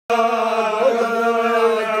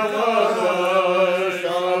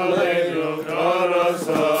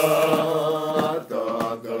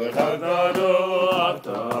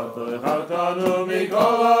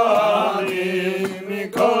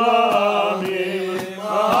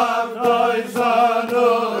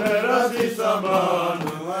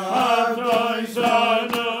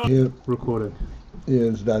Here recorded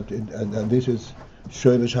is that and this is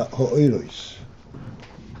shoreshay orot.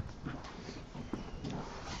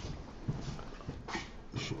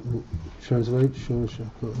 Translate shoreshay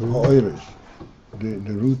orot,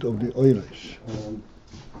 the root of the orot.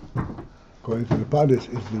 According to the Pardes,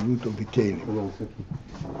 is the root of the kelim.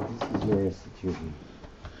 This is your institution.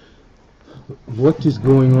 What is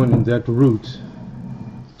going on in that root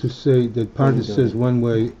to say that Pardes says one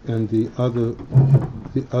way and the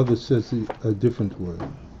other says a different way?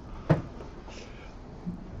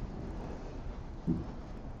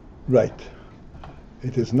 Right.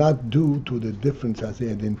 It is not due to the difference as they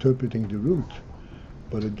are interpreting the root,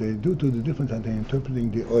 but it is due to the difference as they are interpreting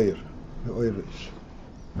the orot.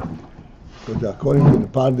 Because according to the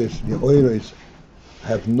Pardes, the orot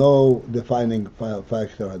have no defining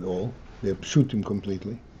factor at all. They pshutim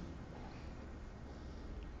completely.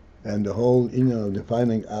 And the whole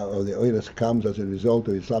defining of the orot comes as a result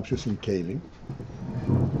of islapshus in kelim.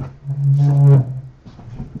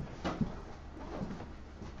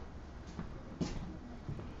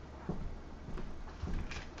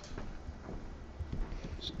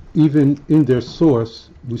 Even in their source,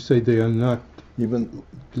 we say they are not Even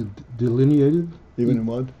delineated. even in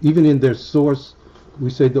what? Even in their source, we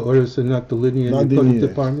say the oriots are not delineated Not according to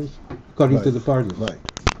delineated. Pardes. According Right. to the Pardes. Right.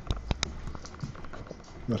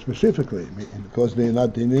 Not specifically, because they are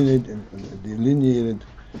not delineated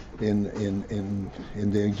in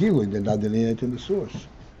their gilui, they're not delineated in the source.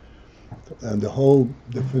 And the whole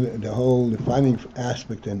defining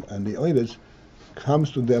aspect and the orot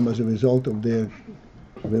comes to them as a result of their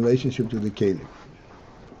relationship to the kelim.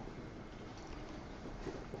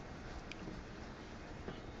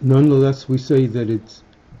 Nonetheless, we say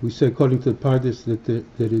according to the Pardes that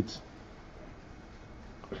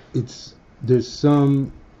there's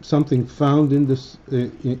something found in this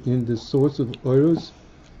in the source of oriots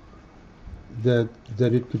that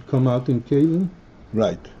it could come out in kelim.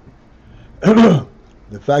 Right.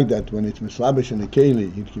 The fact that when it's mislabish in the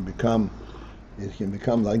keli, it can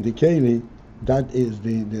become like the keli. That is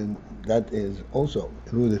that is also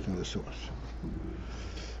rooted in the source.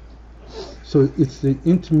 So it's the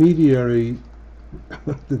intermediary.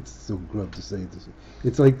 It's so gruff to say this.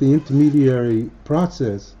 It's like the intermediary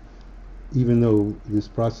process, even though this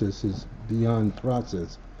process is beyond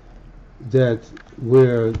process. That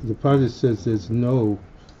where the Pardes says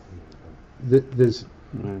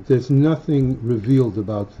there's nothing revealed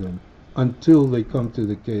about them until they come to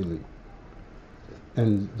the keli.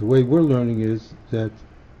 And the way we're learning is that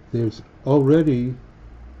there's already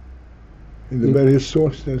In the various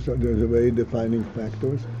sources, there's a very defining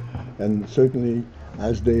factors, and certainly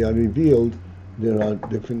as they are revealed, there are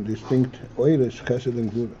different distinct orot, chesed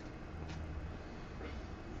and gvura.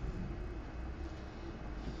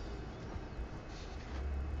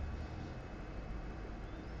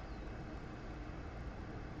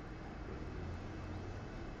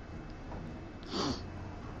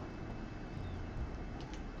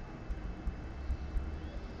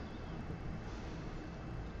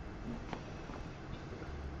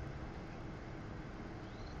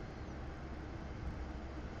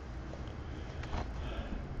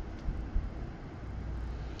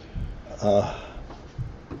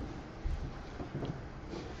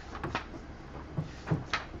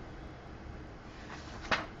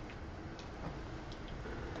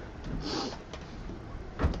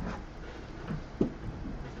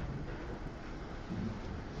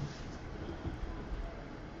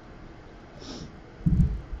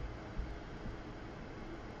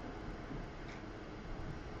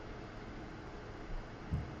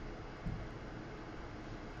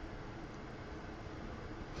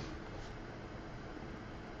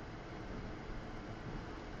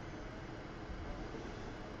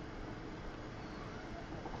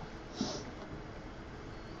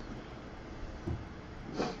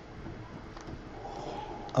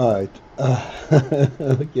 All right.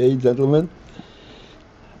 Okay, gentlemen.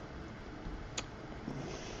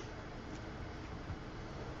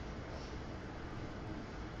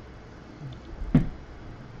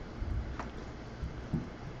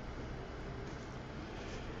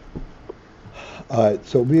 All right,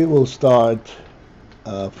 so we will start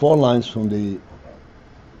 4 lines from the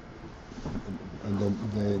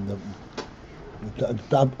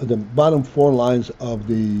the bottom four lines of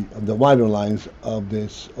the wider lines of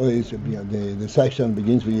this the section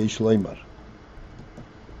begins with Yesh Loimar.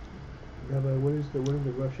 Rabbi, what is the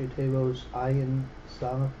Rosh Tevo's Ayin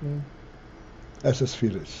Samach mean? As a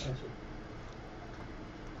sphirot.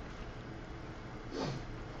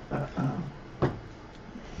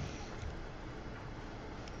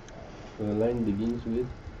 The line begins with?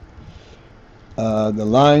 The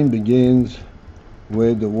line begins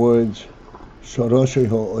with the words shoreshay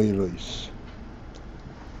ha'oros.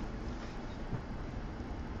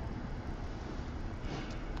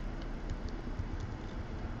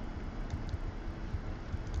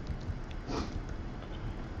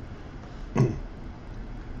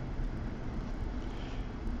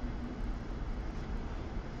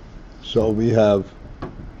 So we have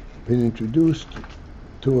been introduced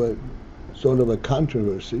to a sort of a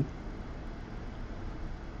controversy,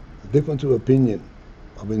 a difference of opinion,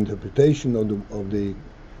 of interpretation of the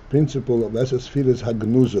principle of Esas Filas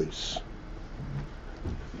Hagnuzos.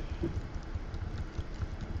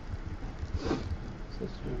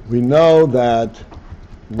 We know that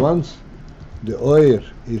once the oil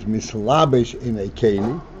is mislabish in a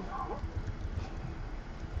keli,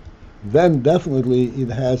 then definitely it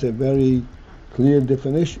has a very clear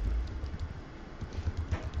definition.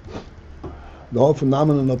 The whole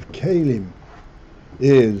phenomenon of kelim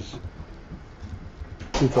is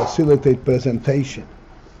to facilitate presentation,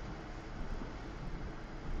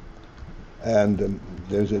 and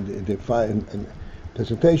there's a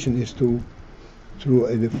presentation is through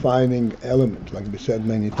a defining element. Like we said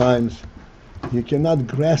many times, you cannot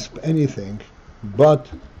grasp anything but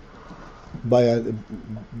by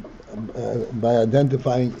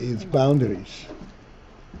identifying its boundaries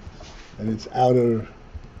and its outer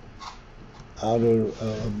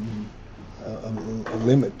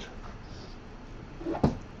limit.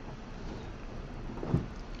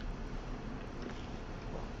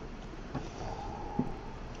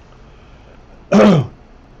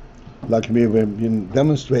 Like we've been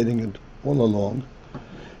demonstrating it all along.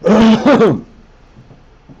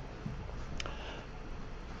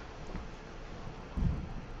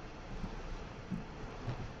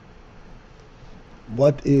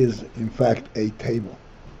 What is, in fact, a table?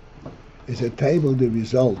 Is a table the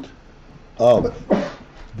result of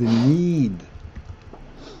the need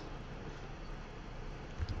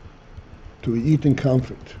to eat in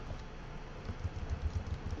comfort?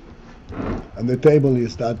 And the table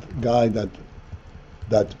is that guy that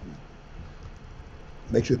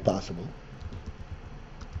makes it possible.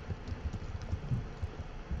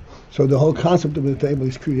 So the whole concept of the table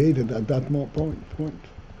is created at that point.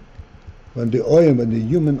 When the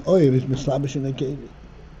human oil is mislabish in a keli,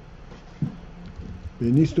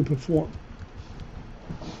 it needs to perform.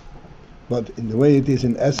 But in the way it is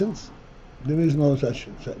in essence, there is no such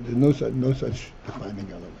defining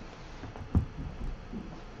element.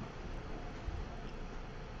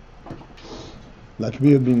 Like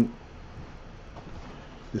we have been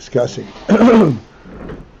discussing,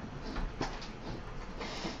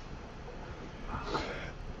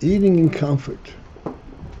 eating in comfort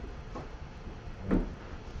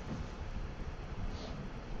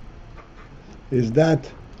is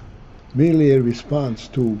that merely a response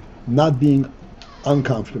to not being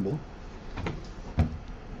uncomfortable,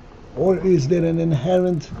 or is there an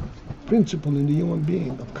inherent principle in the human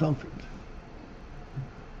being of comfort?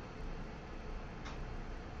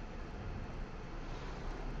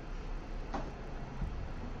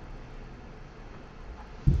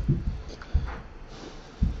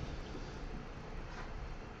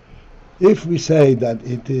 If we say that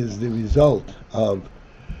it is the result of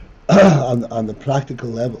on the practical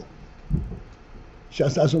level, it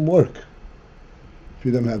just doesn't work if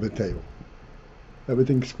you don't have a table.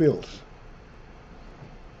 Everything spills.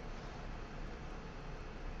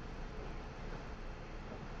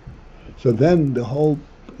 So then the whole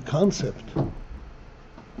concept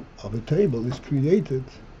of a table is created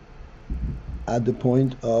at the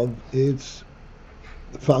point of its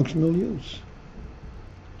functional use.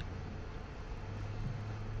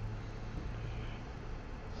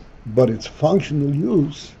 But its functional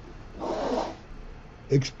use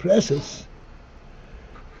expresses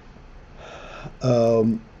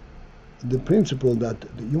the principle that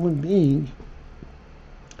the human being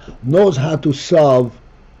knows how to solve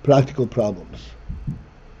practical problems.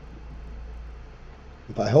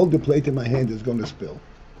 If I hold the plate in my hand, it's going to spill.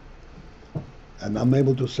 And I'm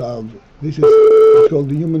able to solve, this is called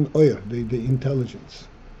the human oyer, the intelligence.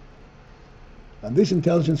 And this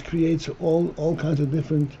intelligence creates all kinds of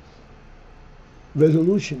different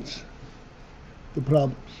resolutions to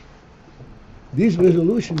problems. These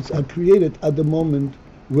resolutions are created at the moment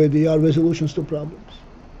where they are resolutions to problems.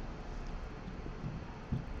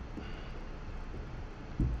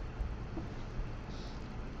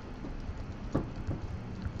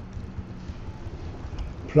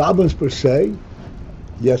 Problems per se,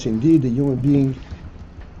 yes, indeed, the human being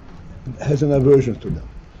has an aversion to them.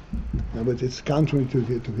 But it's contrary to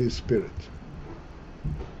his spirit.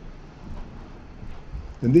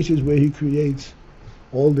 And this is where he creates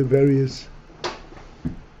all the various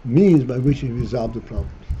means by which he resolves the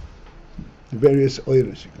problems. The various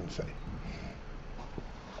orot, you can say.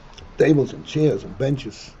 Tables and chairs and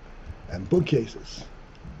benches and bookcases.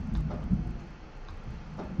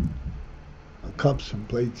 And cups and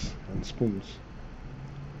plates and spoons.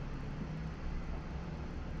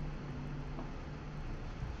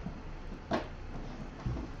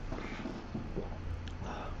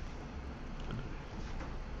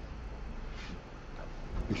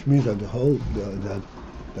 Which means that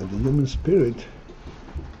that the human spirit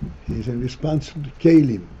is in response to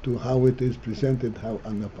kelim, to how it is presented, how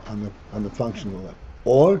on a functional level.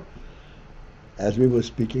 Or, as we were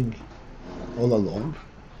speaking all along,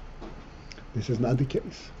 this is not the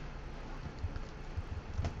case.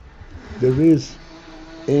 There is,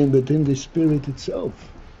 within the spirit itself,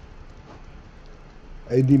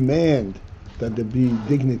 a demand that there be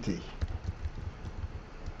dignity,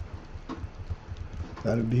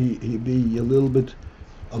 that he be a little bit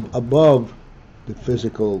above the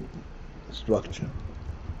physical structure,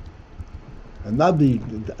 and not be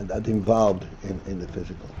that involved in the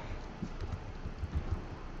physical,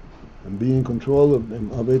 and be in control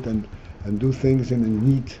of it, and do things in a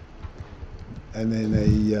neat and in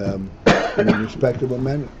a respectable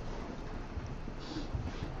manner.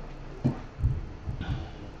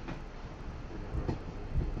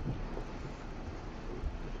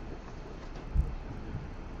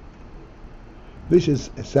 This is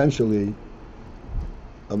essentially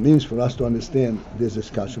a means for us to understand this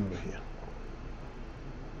discussion over here.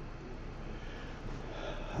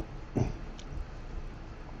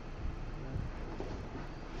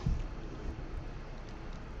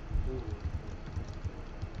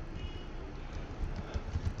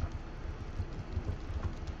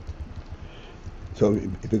 So,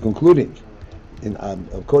 if we're concluding,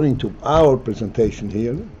 according to our presentation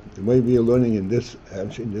here, the way we are learning in this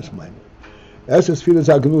mind, as a sphirot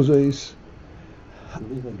agnusis,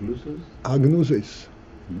 agnusis,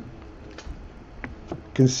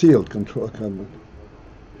 concealed, control,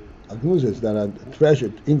 agnusis that are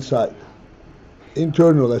treasured inside,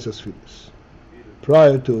 internal as a sphirot,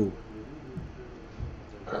 prior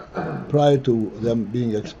to them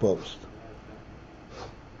being exposed.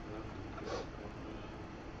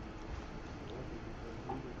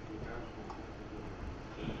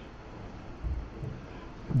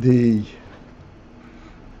 The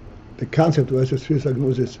concept of sphirot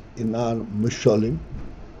agnosis in our Mishalim,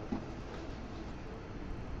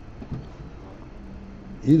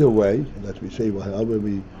 either way that we say, however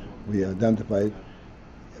we identify it,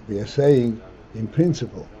 we are saying in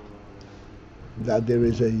principle that there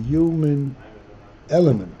is a human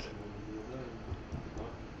element,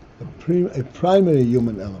 a primary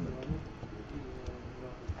human element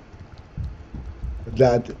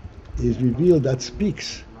that is revealed, that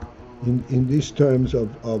speaks in these terms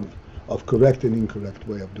of correct and incorrect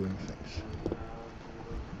way of doing things.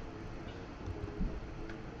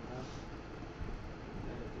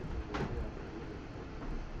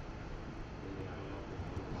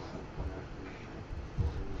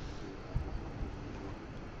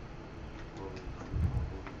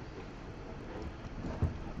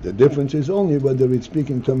 The difference is only whether it's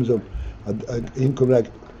speaking in terms of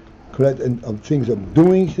incorrect, correct, and of things of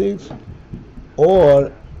doing things,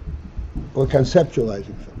 or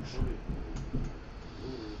conceptualizing things.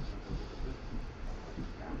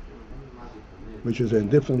 Which is a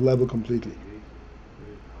different level completely.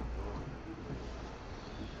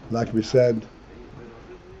 Like we said,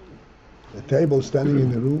 the table standing in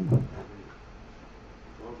the room,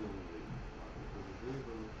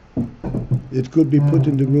 it could be put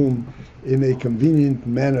in the room in a convenient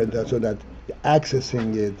manner so that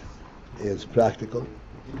accessing it is practical.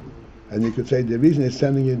 And you could say the reason it's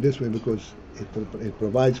standing in this way because it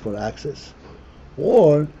provides for access.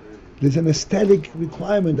 Or there's an aesthetic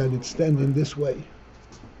requirement that it stand in this way.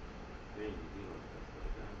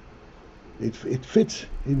 It fits,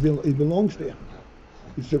 it belongs there.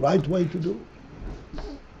 It's the right way to do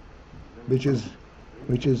it.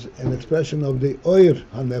 Which is an expression of the oyer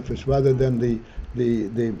hanefesh rather than the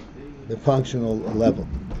functional level.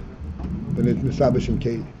 But it's misabesh and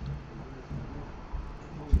keli.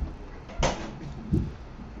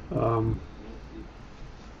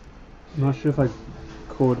 I'm not sure if I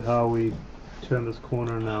caught how we turned this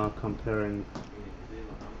corner now, comparing.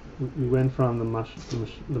 We went from the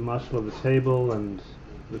mashal of the table and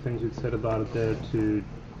the things we'd said about it there to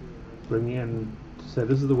bringing in, to say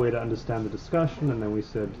this is the way to understand the discussion, and then we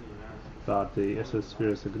said about the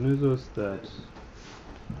sphirot agnuzos, that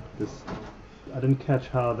this, I didn't catch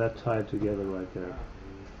how that tied together right there.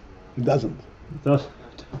 It doesn't. It does.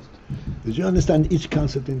 Because you understand each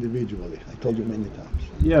concept individually. I told you many times.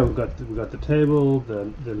 Yeah, we've got the table,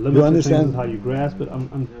 the limit You to things, understand? how you grasp it.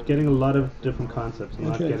 I'm getting a lot of different concepts.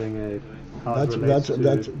 I'm Okay. not getting a how it relates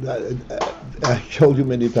to. I told you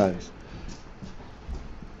many times.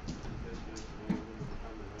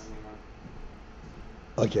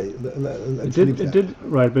 Okay, let's leave that.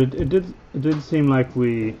 But it did seem like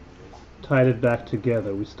we tied it back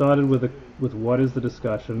together. We started with what is the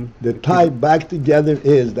discussion. The tie back together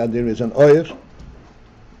is that there is an oyer,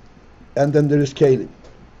 and then there is kalim.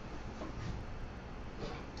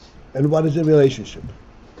 And what is the relationship?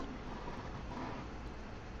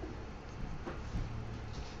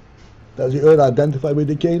 Does the oyer identify with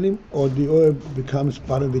the kalim, or the oyer becomes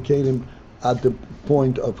part of the kalim at the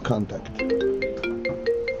point of contact?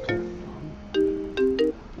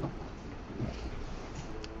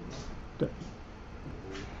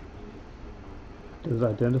 Does it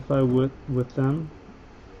identify with them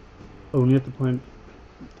only at the point?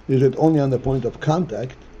 Is it only on the point of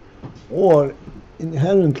contact, or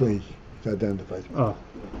inherently it identifies?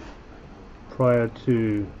 Prior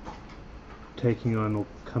to taking on or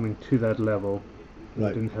coming to that level,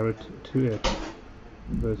 Right. it inherit to it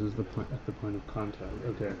versus the point at the point of contact.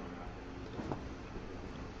 Okay.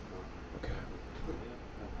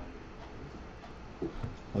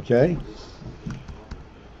 Okay?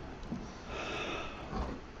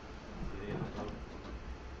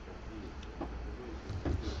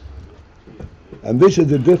 And this is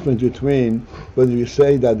the difference between when we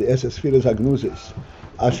say that the sphirot agnuzis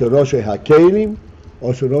are shoreshay hakelim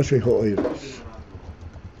or shoreshay ha'oros.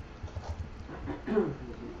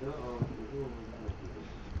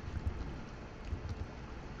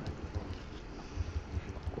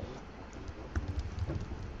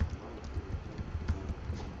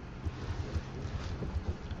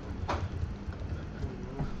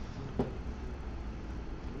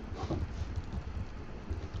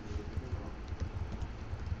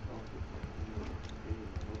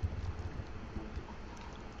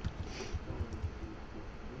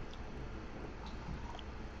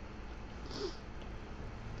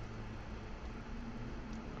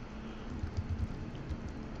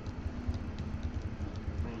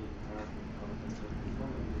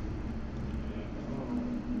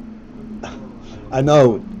 I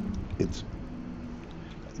know it's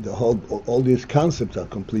all these concepts are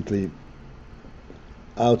completely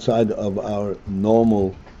outside of our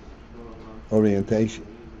normal orientation,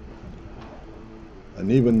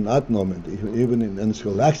 and even not normal, even in a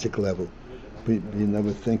scholastic level, we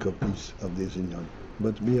never think of these in young.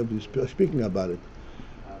 But we have been speaking about it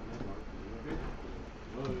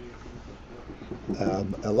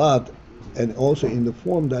a lot, and also in the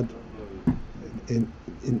form that in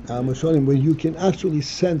our Mashalim, where you can actually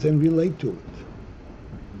sense and relate to it.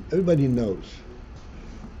 Everybody knows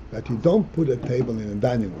that you don't put a table in a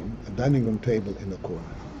dining room table in a corner.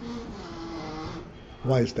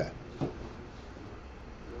 Why is that?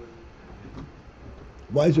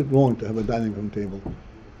 Why is it wrong to have a dining room table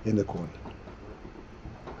in the corner?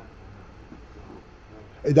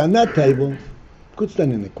 A dinette table could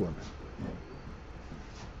stand in the corner,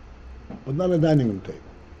 but not a dining room table.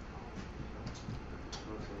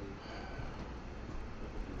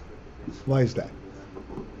 Why is that?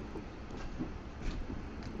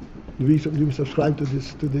 Do we subscribe to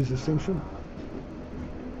this distinction?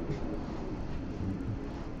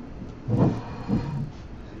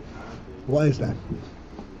 Why is that?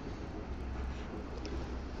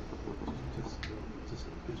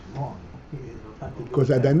 It's wrong.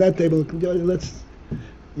 Because at that table, let's,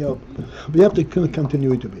 we have to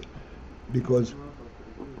continue it a bit, because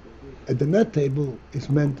at the net table is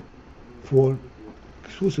meant for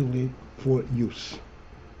exclusively for use.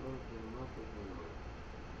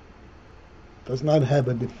 Does not have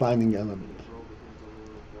a defining element.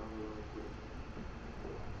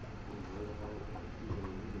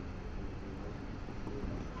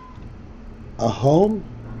 A home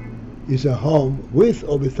is a home with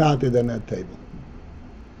or without a dinette table.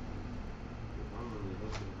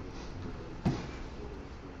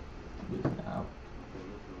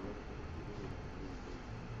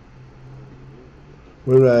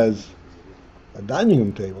 Whereas a dining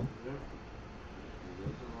room table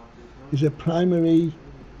is a primary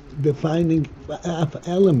defining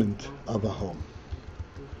element of a home.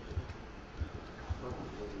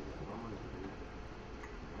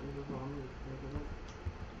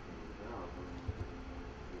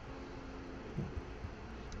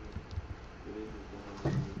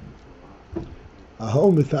 A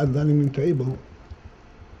home without dining room table,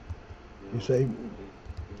 you say,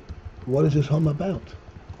 what is this home about?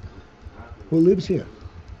 Who lives here?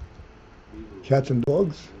 Cats and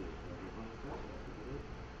dogs?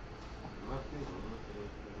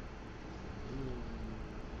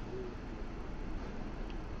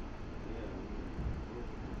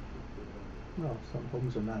 No, some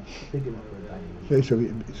homes are not big enough for a dining room. Okay,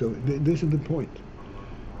 so this is the point.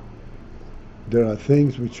 There are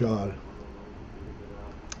things which are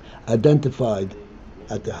identified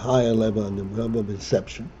at the higher level, on the level of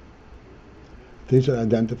inception. Things are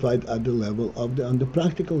identified at the level of on the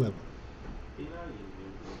practical level.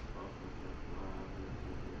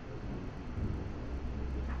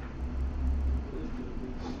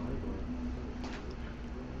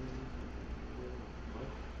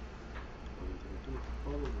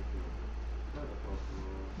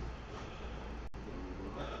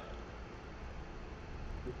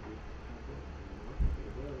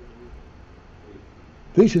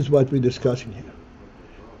 This is what we're discussing here.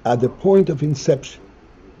 At the point of inception,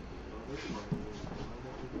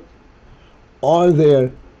 are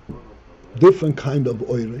there different kind of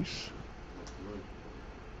oiris?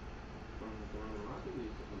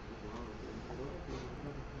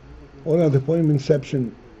 Or at the point of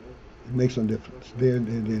inception, it makes no difference. There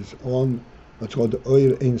it is on what's called the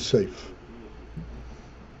oir ein sof.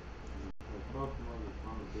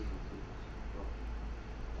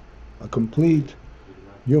 A complete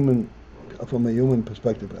human, from a human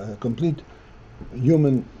perspective, a complete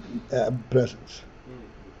human presence,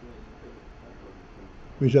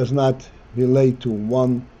 which does not relate to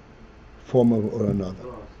one form or another.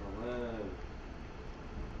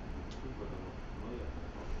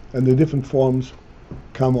 And the different forms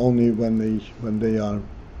come only when they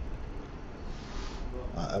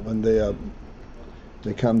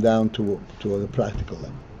come down to the practical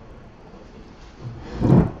level,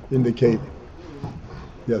 indicating.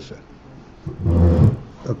 Yes, sir.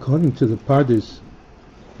 According to the Pardes,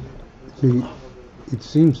 it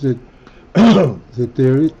seems that that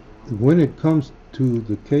there is, when it comes to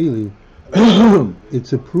the Keli,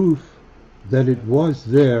 it's a proof that it was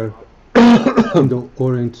there in the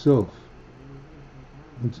Or Ein Sof.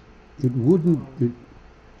 It wouldn't.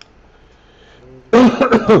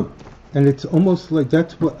 And it's almost like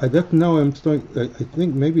that's what. That now I'm starting. I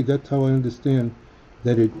think maybe that's how I understand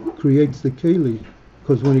that it creates the Keli.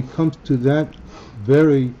 Because when it comes to that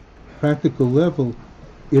very practical level,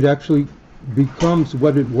 it actually becomes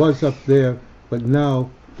what it was up there, but now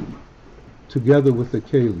together with the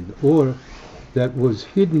Keli, or that was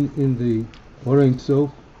hidden in the Or Ein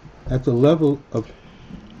Sof at the level of.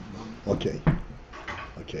 Okay.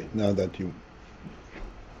 Now that you.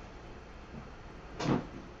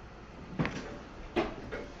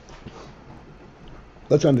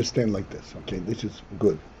 Let's understand like this. Okay, this is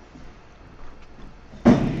good.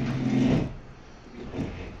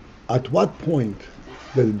 At what point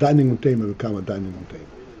does the dining room table become a dining room table?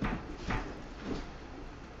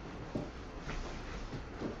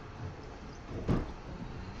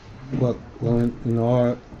 Well, in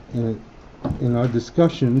our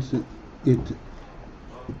discussions, it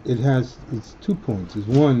has its 2 points. Is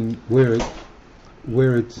one where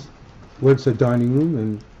it's a dining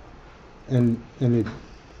room and it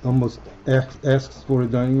almost asks for a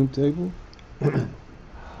dining room table,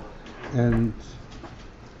 and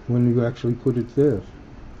when you actually put it there,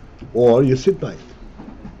 or you sit by it.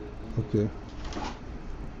 Okay.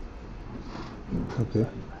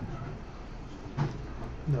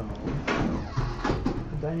 No.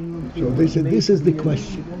 The dining room So table this is the made-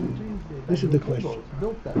 question. This is the question. It's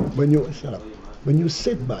built that way. When you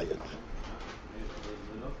sit by it,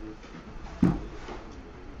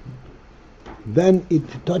 then it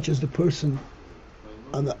touches the person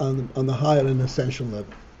on the higher and essential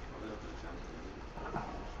level.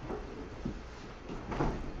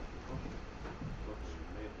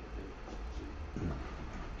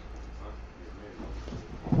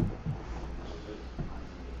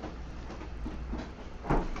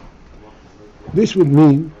 This would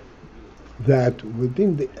mean that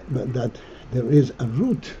that there is a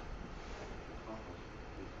root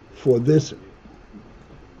for this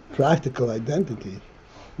practical identity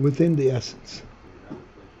within the essence.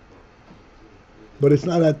 But it's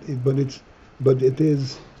not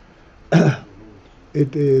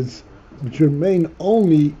it is germane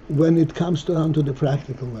only when it comes down to the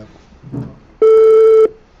practical level.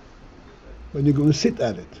 when you're going to sit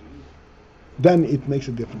at it, then it makes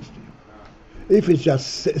a difference to you. If it's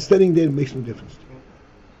just standing there, it makes no difference to you.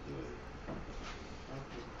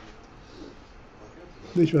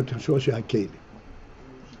 This is what shoreshay hakeli.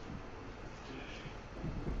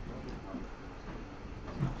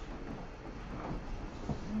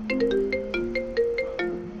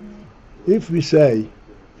 If we say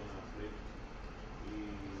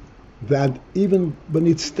that even when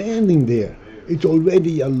it's standing there, it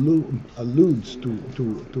already alludes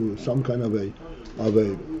to some kind of a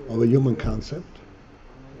human concept.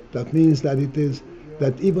 That means that it is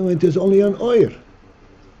that even when it is only an oyer,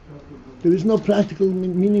 there is no practical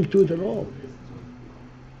meaning to it at all.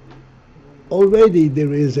 Already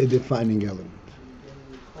there is a defining element.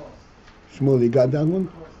 Shmuel, you got that one?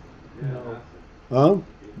 No. Huh?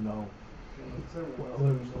 No.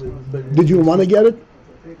 But Did you want to get it?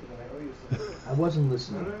 I wasn't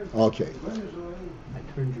listening. Okay. I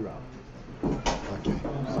turned you out. Okay.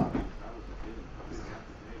 I'm sorry.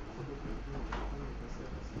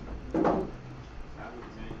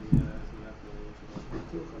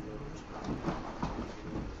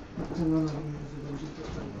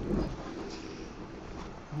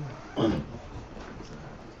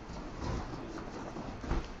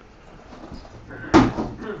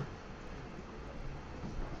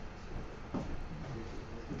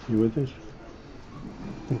 You with this? I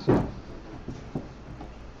think so.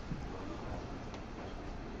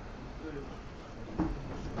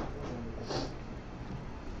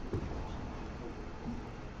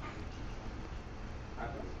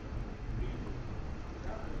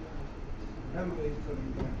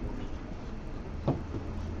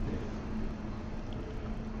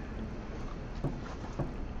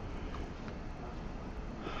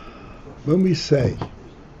 When we say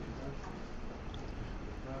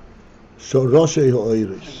shoreshay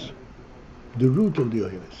ha'oiris, the root of the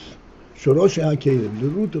oiris, shoreshay ha'kelim, the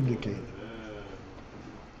root of the kelim,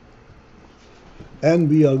 and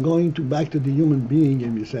we are going back to the human being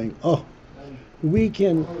and we're saying, oh, we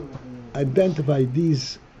can identify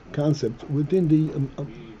these concepts within the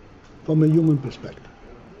from a human perspective.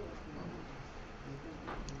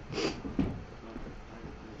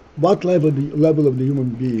 What level of the human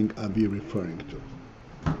being are we referring to?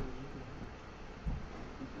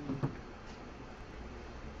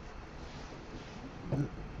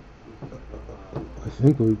 I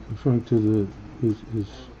think we're referring to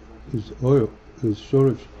his oil, his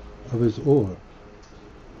shortage of his ore.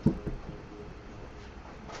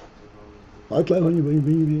 What level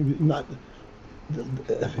not?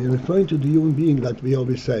 You're referring to the human being that we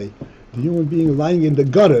always say. The human being lying in the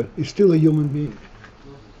gutter is still a human being.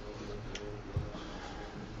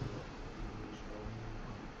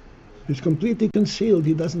 He's completely concealed.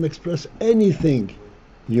 He doesn't express anything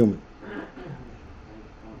human.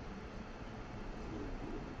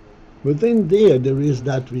 Within there is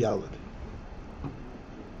that reality.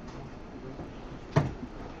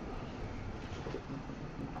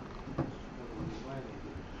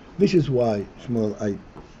 This is why, Shmuel, I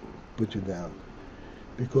put you down.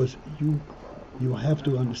 Because you have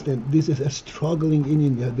to understand, this is a struggling in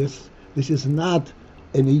India. This is not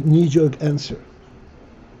a knee-jerk answer.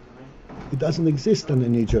 It doesn't exist on a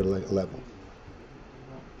knee-jerk level.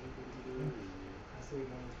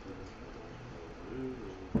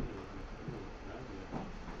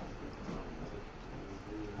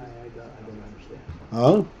 I don't understand.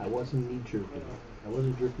 Huh? I wasn't knee jerking. I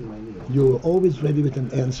wasn't jerking my knee. You're always ready with an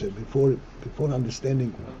answer before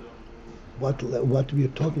understanding what we are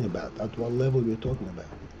talking about, at what level we are talking about.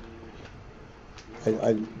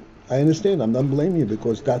 I understand. I'm not blaming you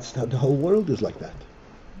because that's how the whole world is like that.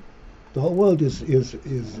 The whole world is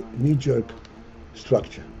knee-jerk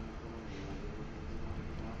structure.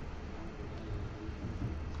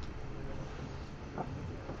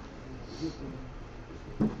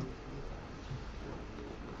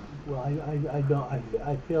 Well,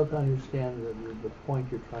 I fail to understand the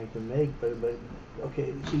point you're trying to make, but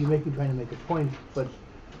okay, so you're trying to make a point, but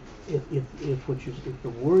if the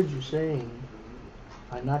words you're saying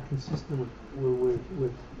are not consistent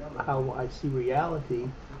with how I see reality,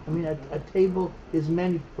 I mean, a table is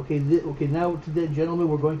okay, now today, gentlemen,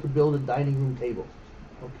 we're going to build a dining room table.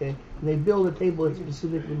 Okay, and they build a table that's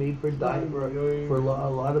specifically made for a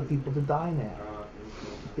lot of people to dine at.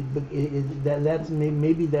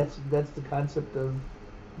 Maybe that's the concept of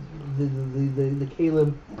the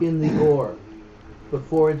kalim in the ore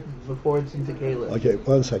before it's into kalim. Okay,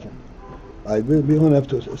 1 second. We won't have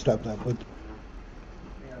to stop that. But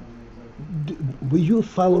were you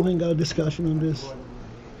following our discussion on this?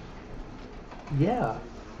 Yeah,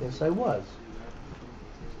 yes, I was.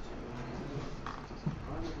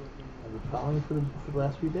 following for the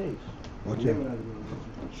last few days. Okay.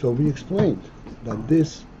 So we explained that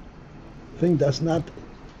this thing does not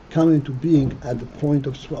come into being at the point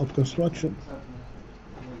of construction.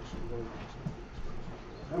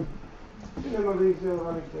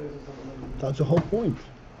 That's the whole point.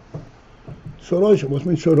 Shoreshay, what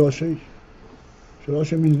means shoreshay?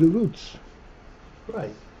 Shoreshay means the roots.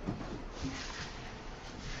 Right.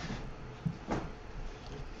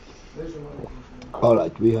 All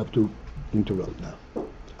right, we have to interrupt now.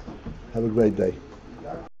 Have a great day.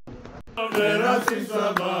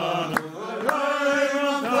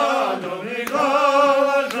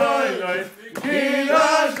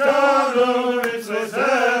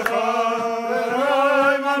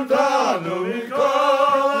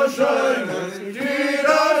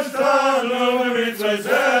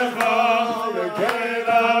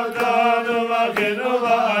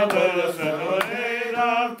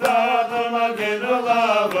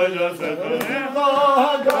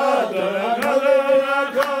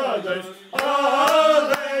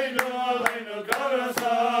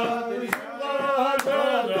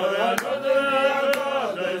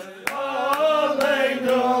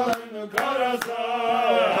 Karasa